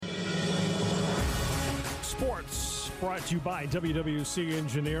Sports, brought to you by WWC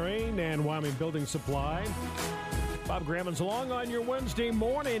Engineering and Wyoming Building Supply. Bob Grammon's along on your Wednesday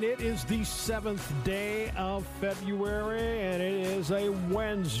morning. It is the 7th day of February, and it is a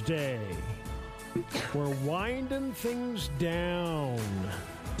Wednesday. We're winding things down.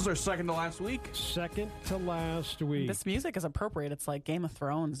 This is our second to last week. Second to last week. This music is appropriate. It's like Game of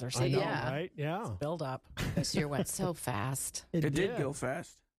Thrones or I something. know, Yeah. right? Yeah. Build up. This year went so fast. It did go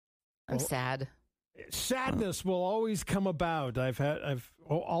fast. I'm sad. Sadness will always come about.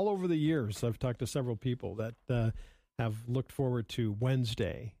 All over the years, I've talked to several people that have looked forward to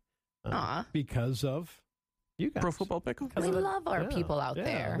Wednesday because of you guys. Pro football pickle. We love our people out Yeah,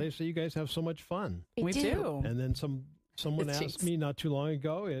 there. they say you guys have so much fun. We do. And then someone Jeez. asked me not too long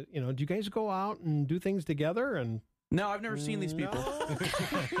ago, do you guys go out and do things together? And No, I've never seen these people.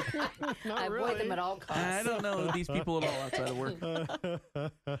 Not I really. avoid them at all costs. I don't know these people at all outside of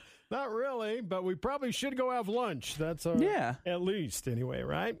work. Not really, but we probably should go have lunch. That's Yeah. at least anyway,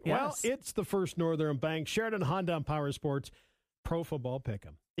 right? Yes. Well, it's the First Northern Bank Sheridan Honda and Power Sports Pro Football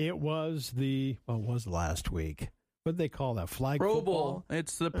Pick'em. It was last week. What do they call that? Flag Pro football? Bowl.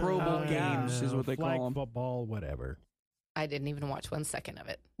 It's the Pro Bowl games is what they flag call them. football, whatever. I didn't even watch 1 second of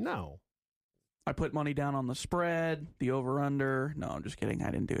it. No. I put money down on the spread, the over-under. No, I'm just kidding.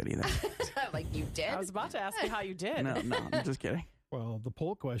 I didn't do it either. Like you did? I was about to ask you how you did. No, I'm just kidding. Well, the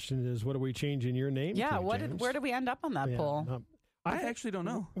poll question is, what are we changing your name Yeah, to, James? where did we end up on that Yeah, poll? no. I actually don't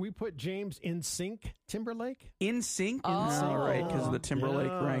know. We put James in sync Timberlake. In sync? Oh. All right, because of the Timberlake.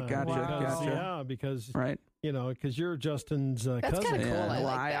 Yeah, Right, gotcha, Wow. gotcha. Yeah, because Right. because you're Justin's That's cousin. kinda cool. I Well,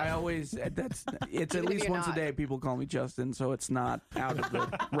 like that. I always, it's at Even if least you're once not. a day people call me Justin, so it's not out of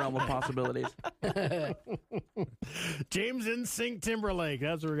the realm of possibilities. James in sync Timberlake.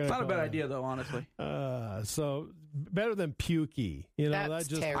 That's what we're gonna. It's not a call bad it. idea, though, honestly. So better than Pukey. That's that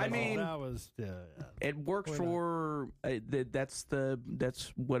just. terrible. I mean, that was. It works Why for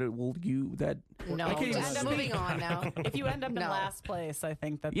that's what it will you that No, I can't even just speak. moving on now. If you end up in No. last place, I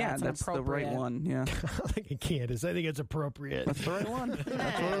think that's that's the right appropriate. one. Yeah, I think it can't. I think it's appropriate. that's the right one.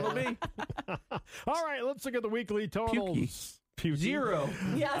 That's what it'll be. All right, let's look at the weekly totals. Pukey. Zero.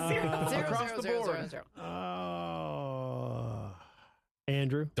 Yeah, zero. Zero, Across zero, the zero, board. zero, zero.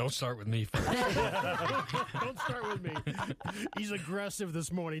 Andrew. Don't start with me first. Don't start with me. He's aggressive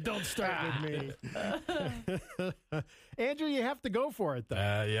this morning. Don't start with me. Andrew, you have to go for it, though.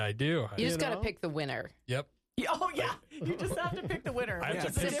 Yeah, I do. You just got to know? pick the winner. Yep. Oh, yeah. You just have to pick the winner. I have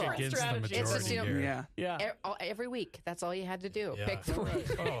It's to a pick different against strategy. the It's just, majority you know, here. Yeah. Yeah. Every week, that's all you had to do. Yeah. Pick the winner.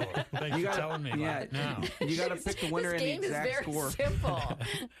 Oh, thanks for telling me yeah. that now. You got to pick the winner This and the game is exact very score. simple.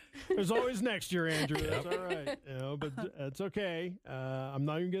 There's always next year, Andrew. That's all right. But it's okay. I'm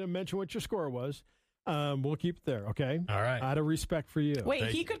not even going to mention what your score was. We'll keep it there, okay? All right. Out of respect for you. Wait,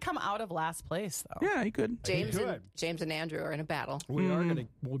 Thank he you. could come out of last place, though. Yeah, you could. James could. and Andrew are in a battle. We are going to.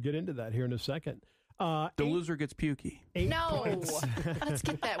 We'll get into that here in a second. The loser gets pukey. 8 No, points. let's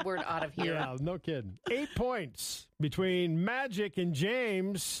get that word out of here. Yeah, no kidding. 8 points between Magic and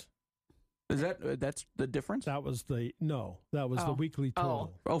James. Is that's the difference? That was the weekly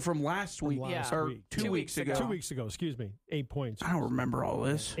total. Oh, from last week. From last Or week. 2 weeks ago. 2 weeks ago, excuse me. 8 points. I don't remember all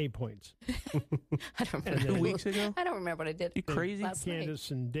this. 8 points. I don't remember. 2 weeks ago? I don't remember what I did. You crazy? Last night.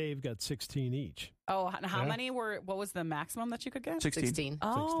 Candace and Dave got 16 each. Oh, and how Yeah. many what was the maximum that you could get? 16.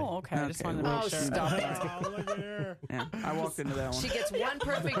 Oh, okay. I just Okay, wanted to Oh, make sure. stop it. Oh, look at her. Yeah, I walked into that one. She gets one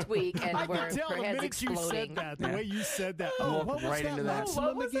perfect week, and I her can tell the head's minute you exploding. said that, the Yeah. way you said that. I Oh, walked what was right that into that. maximum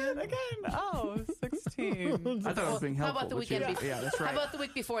What was again? it again? Oh, 16. I thought I was being How helpful. about the but weekend you- before? Yeah, that's right. How about the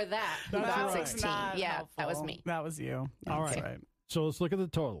week before that? Who That's got right. 16? Not Yeah, helpful. that was me. That was you. All That's right. So let's look at the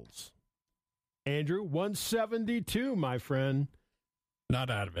totals. Andrew, 172, my friend. Not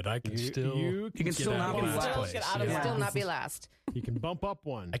out of it. I can still. You can get still out not of be last last. place. Get out of Yeah. Still not be last. You can bump up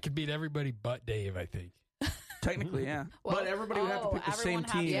one. I could beat everybody but Dave, I think. Technically, yeah. Well, but everybody would have to pick the same everyone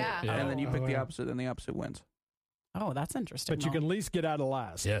has- team. yeah. Yeah. And then you Oh, pick the yeah. opposite, and the opposite wins. Oh, that's interesting. But you can at least get out of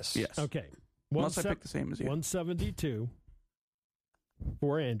last. Yes. Yes. Okay. Unless I pick the same as you. 172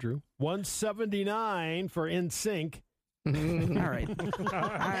 for Andrew. 179 for NSYNC. All right.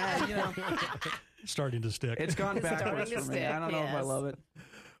 You know, Starting to stick. it's gone backwards starting to for me. I don't know if I stick, love it.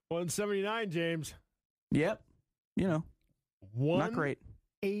 179, James. Yep. You know, not great.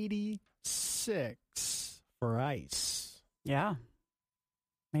 186 for Ice. Yeah.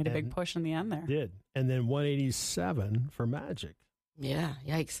 Made a big And- push in the end there. Did. And then 187 for Magic. Yeah,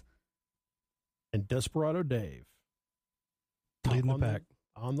 yikes. And Desperado Dave. Leading the on pack.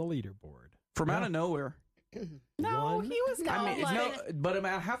 On the leaderboard. From out Yeah. of nowhere. No, One? he was No, kind of No, like. but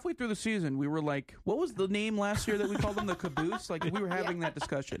about halfway through the season, we were like, what was the name last year that we called him the caboose? Like, we were having that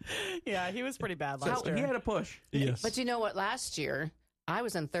discussion. Yeah, he was pretty bad So last year. he had a push. Yes. But you know what? Last year, I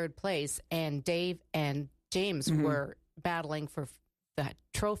was in third place, and Dave and James were battling for the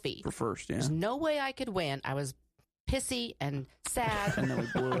trophy. For first, yeah. There's no way I could win. I was pissy and sad. And then we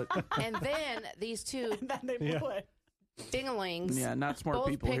blew it. And then these two And then they blew it. dinglings Yeah, not smart both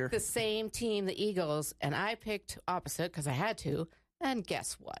people picked here. the same team, the Eagles, and I picked opposite because I had to. And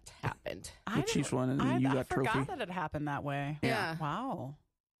guess what happened? The Chiefs won, and then you I got forgot trophy. that it happened that way. Yeah. Wow.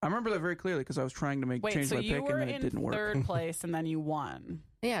 I remember that very clearly because I was trying to Wait, change so my you pick, were and then it in didn't work. third place and then you won.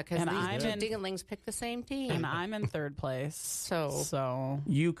 Yeah, because And these I'm two in- dinglings picked the same team. And I'm in third place. So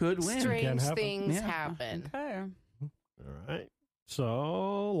You could win. strange happen. things Yeah. happen. Okay. All right.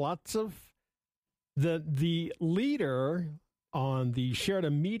 So lots of the leader on the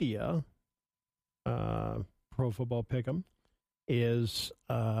Sheridan Media Pro Football Pick'em is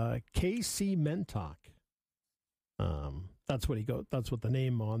KC Mentok. That's what he goes. That's what the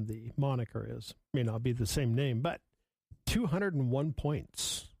name on the moniker is. May not be the same name, but 201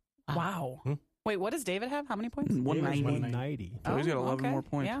 points. Wow. Hmm. Wait, what does David have? How many points? 190. 190. So he's got 11 okay. more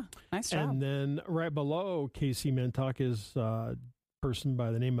points. Yeah, nice job. And then right below KC Mentok is a person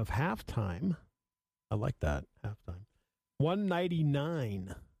by the name of Halftime. I like that, Halftime.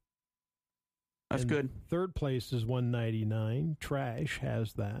 199. That's And good. Third place is 199. Trash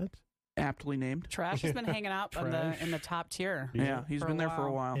has that. Aptly named. Trash has been hanging out Trash. in the top tier. Yeah, he's For been a there for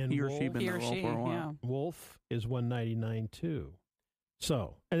a while. And He or she Wolf- been He there or she, for a while. yeah. Wolf is 199 too.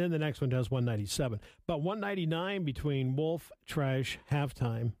 So, and then the next one does 197. But 199 between Wolf, Trash,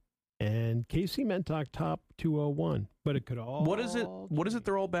 Halftime, and KC Mentok top 201. But it could all. What is it? What is it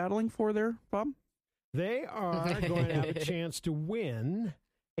they're all battling for there, Bob? They are going to have a chance to win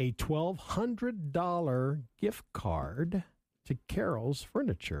a $1,200 gift card to Carol's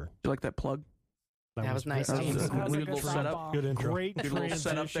Furniture. Do you like that plug? That was nice, That James. was a That was a good good little setup. softball. Good intro. Great Good little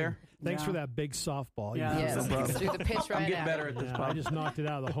setup transition. there. Thanks Yeah. for that big softball. Yeah. You Yes, did. No problem. threw the pitch right I'm getting at better him. at this, Yeah, Bob. I just knocked it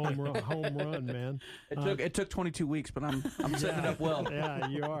out of the home run, man. It took 22 weeks, but I'm setting it up well. Yeah,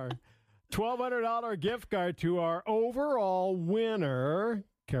 you are. $1,200 gift card to our overall winner.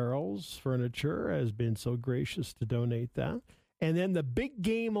 Carol's Furniture has been so gracious to donate that. And then the big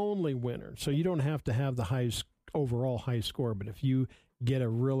game only winner. So you don't have to have the highest overall high score, but if you get a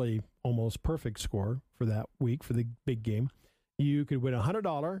really almost perfect score for that week for the big game, you could win a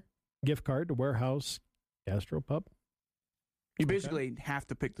 $100 gift card to Warehouse Gastropub. You basically have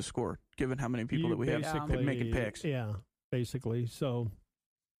to pick the score, given how many people that we have basically- making picks. Yeah, basically. So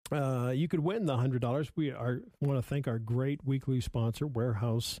you could win the $100. We want to thank our great weekly sponsor,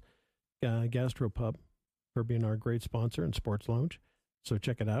 Warehouse Gastropub, for being our great sponsor and Sports Lounge. So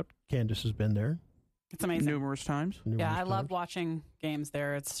check it out. Candace has been there. It's amazing. Numerous times. Yeah, numerous I love times. watching games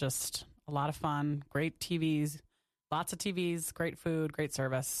there. It's just a lot of fun. Great TVs, lots of TVs, great food, great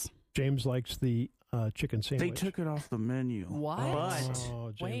service. James likes the chicken sandwich. They took it off the menu. What? But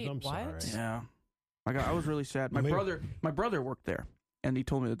Oh, James, Wait, I'm what? sorry. yeah, I was really sad. My Maybe- brother worked there, and he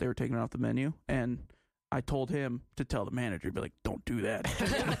told me that they were taking it off the menu, and I told him to tell the manager, be like, "Don't do that.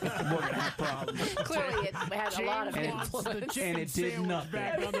 We're gonna have problems." Clearly, it had a lot of James wants the influence. chicken And it did sandwich nothing.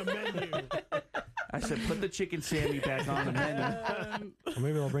 back on the menu. I said, "Put the chicken sammy back on the menu." Or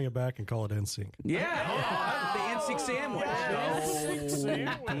maybe they'll bring it back and call it NSYNC. Yeah, the NSYNC sandwich.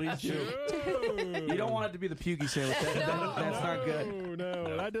 Sandwich. You don't want it to be the pukey sandwich. That's not good.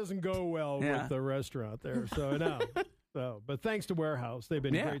 No, that doesn't go well Yeah. with the restaurant there. So no. So, but thanks to Warehouse, they've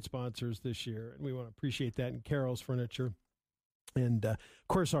been Yeah. great sponsors this year, and we want to appreciate that. And Carol's Furniture, and of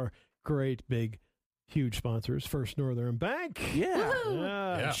course our great big, huge sponsors, First Northern Bank, Yeah.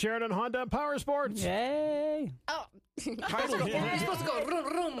 Yeah. Sheridan Honda and Power Sports. Yay! Oh, you're supposed to go vroom,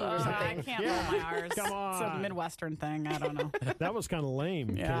 vroom or I something. can't Yeah. roll my R's. Come on. It's a Midwestern thing. I don't know. That was kind of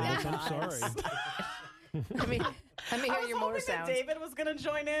lame. Yeah. Candace. I'm sorry. Let me hear your motor sounds. David was going to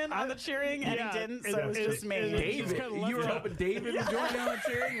join in on the cheering, and Yeah, he didn't, it so it was was just me. David. David, you were hoping David would join in on the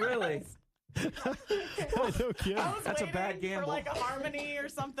cheering? Really? No kidding. I was That's a waiting bad for gamble. like a harmony or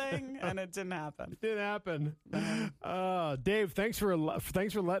something, and it didn't happen. Didn't happen. Dave, thanks for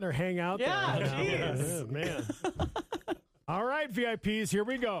letting her hang out Yeah, there. jeez. Yeah, man. All right, VIPs, here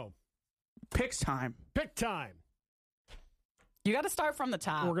we go. Picks time. Pick time. You got to start from the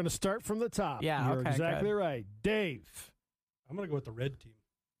top. We're going to start from the top. Yeah, You're okay, exactly good. right. Dave, I'm going to go with the red team.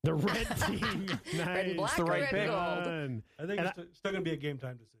 the red team. Nice. Red and black the or right red pick. and gold? Done. I think And it's still going to be a game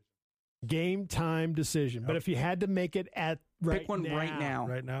time decision. Game time decision. But Yep. if you had to make it at right Pick one now, right now.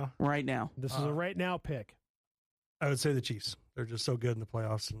 Right now, Right now. This is a right now pick. I would say the Chiefs. They're just so good in the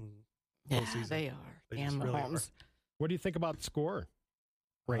playoffs and Yeah, postseason. they are. They And just really are. Mahomes. What do you think about the score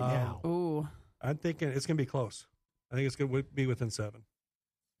right Um, now? Ooh. I'm thinking it's going to be close. I think it's going to be within 7.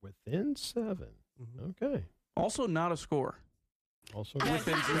 Within 7. Mhm. Okay. Also, not a score. Also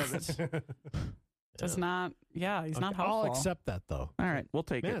Within 7. Does not. Yeah, he's not Okay, I'll helpful. accept that though. All right, we'll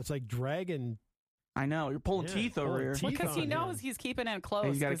take Man, it. it's like dragging. I know you're pulling Yeah, teeth over pulling here. teeth. Well, because he on knows him. he's keeping it close.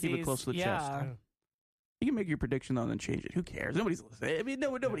 And you gotta 'cause keep it he's- close to the yeah. chest. You can make your prediction though and then change it. Who cares? Nobody's listening. I mean,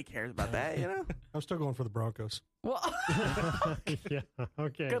 nobody cares about that. You know. I'm still going for the Broncos. Well, Yeah.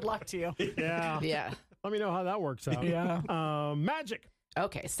 Okay. good luck to you. Yeah. Yeah. Let me know how that works out. Yeah. Magic.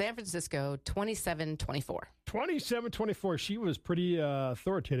 Okay, San Francisco 27-24. 27-24. She was pretty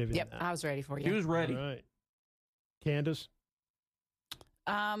authoritative in Yep, that. I was ready for He you. was ready. All right. Candace.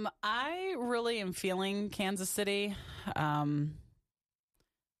 I really am feeling Kansas City.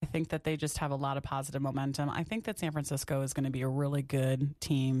 I think that they just have a lot of positive momentum. I think that San Francisco is going to be a really good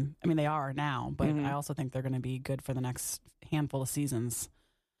team. I mean, they are now, but Mhm. I also think they're going to be good for the next handful of seasons.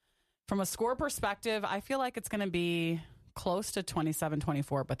 From a score perspective, I feel like it's going to be close to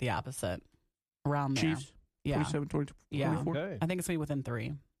 27-24, but the opposite. Around there. Chiefs. Yeah. 27-24. Yeah. Okay. I think it's going to be within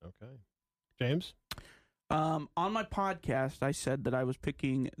 3. Okay. James. On my podcast, I said that I was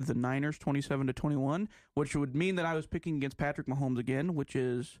picking the Niners 27-21, which would mean that I was picking against Patrick Mahomes again, which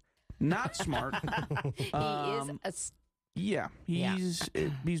is not smart. He is Yeah, he's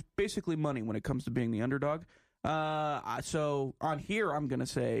basically money when it comes to being the underdog. So on here, I'm going to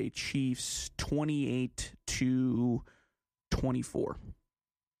say Chiefs 28-24.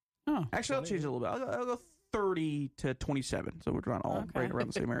 Oh, Actually, I'll change it a little bit. I'll go 30-27. So we're drawing all Okay. right around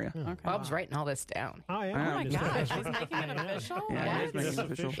the same area. okay. Bob's writing all this down. I am. Oh Oh my Just- gosh, he's making it official? Yeah, he is making It's it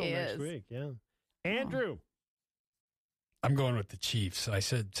official. official He next is. week. Yeah. Andrew. I'm going with the Chiefs. I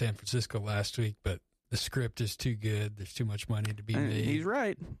said San Francisco last week, but the script is too good. There's too much money to be And made. he's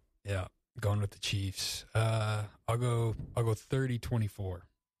right. Yeah, going with the Chiefs. I'll go 30-24.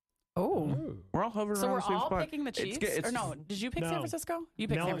 Oh. Ooh. We're all hovering So around we're the same all spot. picking the It's Chiefs? good- it's- Or no, did you pick San No. Francisco? You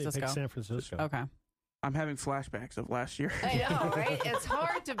picked San Melanie Francisco. picked San Francisco. Okay. I'm having flashbacks of last year. I know, right?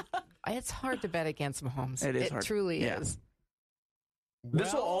 It's hard to bet against Mahomes. It is hard. Truly Yeah. is.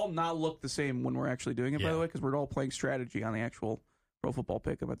 This will Well, all not look the same when we're actually doing it, by Yeah. the way, because we're all playing strategy on the actual Pro Football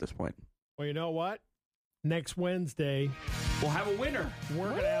Pick'em at this point. Well, you know what? Next Wednesday, We'll have a winner.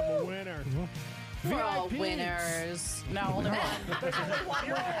 we're going to have a winner. We're all VIPs. winners. No, only one. There's only one.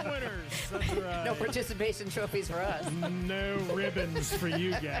 You're all winners. That's right. No participation trophies for us. No ribbons for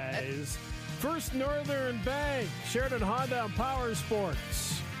you guys. First Northern Bank, Sheridan Honda and Power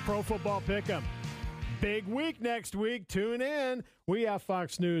Sports, Pro Football Pick'em. Big week next week. Tune in. We have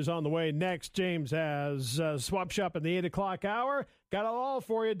Fox News on the way next. James has Swap Shop in the 8 o'clock hour. Got it all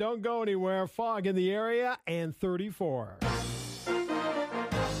for you. Don't go anywhere. Fog in the area and 34.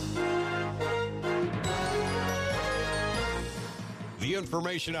 The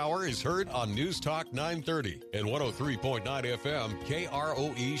Information Hour is heard on News Talk 930 and 103.9 FM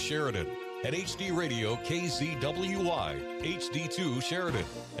KROE Sheridan, and HD Radio KZWY HD2 Sheridan,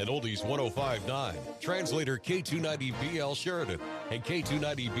 and Oldies 105.9, translator K290BL Sheridan and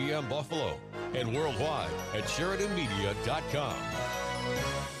K290BM Buffalo, and worldwide at SheridanMedia.com.